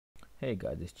Hey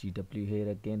guys, it's GW here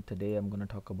again. Today I'm gonna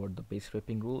talk about the base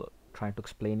scraping rule, trying to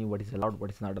explain you what is allowed, what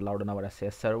is not allowed on our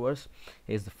SAS servers.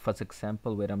 Here's the first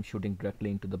example where I'm shooting directly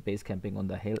into the base camping on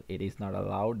the hill. It is not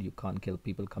allowed. You can't kill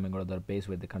people coming out of their base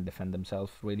where they can't defend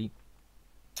themselves really.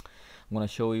 I'm gonna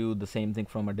show you the same thing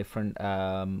from a different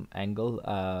angle.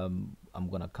 I'm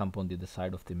gonna come on the other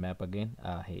side of the map again.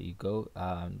 Here you go.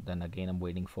 Then again I'm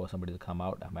waiting for somebody to come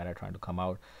out. Amara trying to come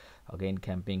out. Again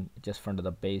camping just front of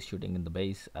the base, shooting in the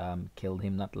base. Killed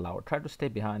him, not allowed. Try to stay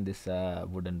behind this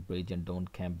wooden bridge and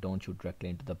don't camp. Don't shoot directly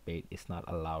into the bait. It's not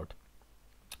allowed.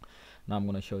 Now I'm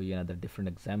going to show you another different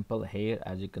example here.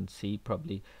 As you can see,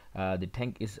 probably the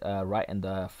tank is right in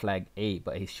the flag A,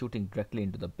 but he's shooting directly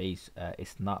into the base.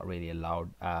 It's not really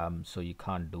allowed, so you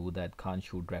can't do that. Can't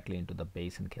shoot directly into the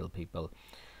base and kill people.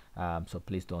 So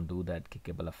please don't do that.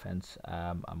 Kickable offense.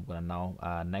 I'm gonna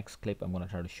now next clip I'm gonna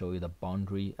try to show you the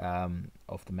boundary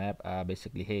of the map.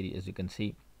 Basically here, as you can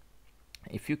see,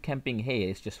 if you're camping here,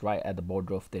 it's just right at the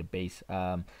border of their base.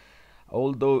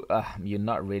 Although you're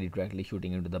not really directly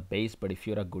shooting into the base, but if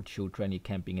you're a good shooter and you're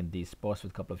camping in these spots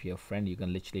with a couple of your friends, you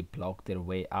can literally block their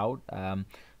way out,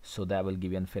 so that will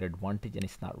give you unfair advantage, and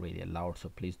it's not really allowed, so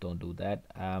please don't do that.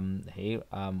 Here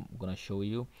I'm gonna show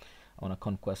you on a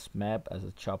conquest map as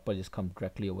a chopper just come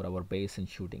directly over our base and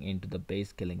shooting into the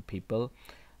base, killing people.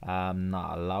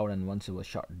 Not allowed, and once it was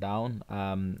shot down,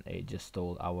 it just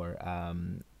stole our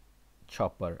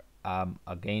chopper.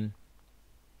 Again,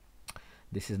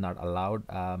 this is not allowed,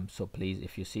 so please,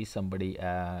 if you see somebody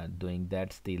doing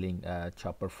that, stealing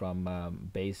chopper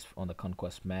from base on the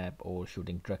conquest map or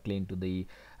shooting directly into the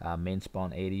main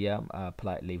spawn area,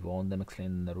 politely warn them,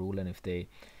 explain the rule, and if they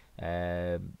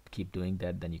keep doing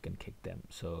that, then you can kick them.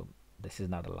 So this is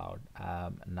not allowed.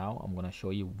 Now I'm gonna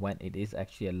show you when it is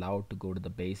actually allowed to go to the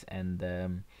base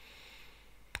and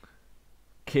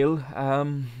kill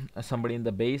somebody in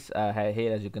the base.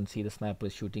 Here, as you can see, the sniper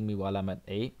is shooting me while I'm at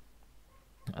A.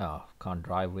 Can't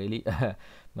drive really. I'm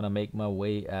gonna make my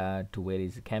way to where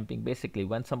he's camping. Basically,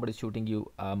 when somebody's shooting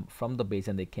you from the base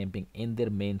and they're camping in their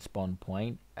main spawn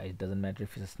point, it doesn't matter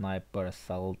if it's a sniper,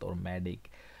 assault, or medic.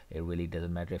 It really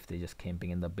doesn't matter if they're just camping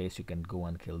in the base. You can go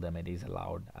and kill them. It is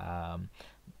allowed.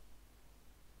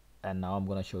 And now I'm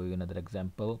gonna show you another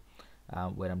example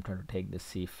where I'm trying to take the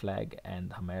C flag, and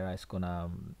Hamera is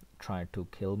gonna try to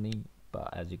kill me, but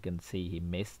as you can see, he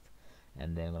missed.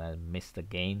 And then when I missed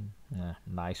again,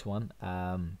 nice one.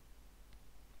 Now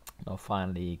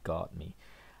finally he got me.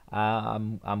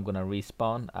 I'm gonna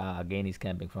respawn. Again, he's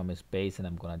camping from his base, and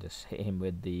I'm gonna just hit him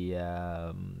with the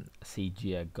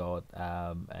CG I got.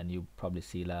 And you probably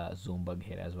see a zoom bug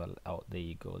here as well. Oh, there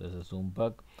you go. There's a zoom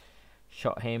bug.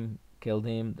 Shot him, killed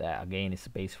him. Again, it's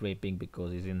base raping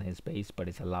because he's in his base, but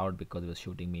it's allowed because he was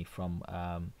shooting me from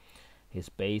his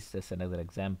base. That's another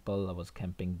example. I was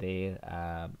camping there,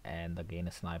 and again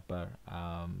a sniper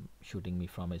shooting me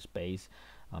from his base.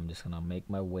 I'm just gonna make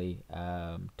my way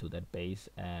to that base,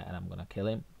 and I'm gonna kill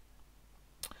him.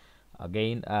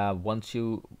 Again,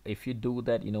 if you do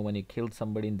that, when you killed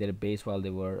somebody in their base while they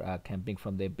were camping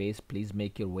from their base, please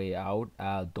make your way out.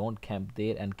 Don't camp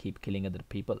there and keep killing other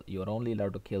people. You're only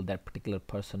allowed to kill that particular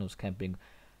person who's camping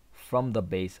from the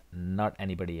base, not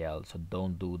anybody else. So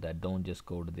don't do that. Don't just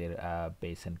go to their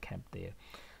base and camp there.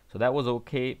 So that was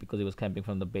okay because he was camping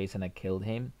from the base and I killed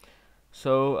him.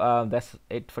 So that's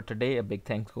it for today. A big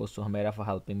thanks goes to Hamera for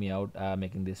helping me out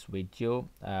making this video,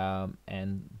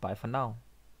 and bye for now.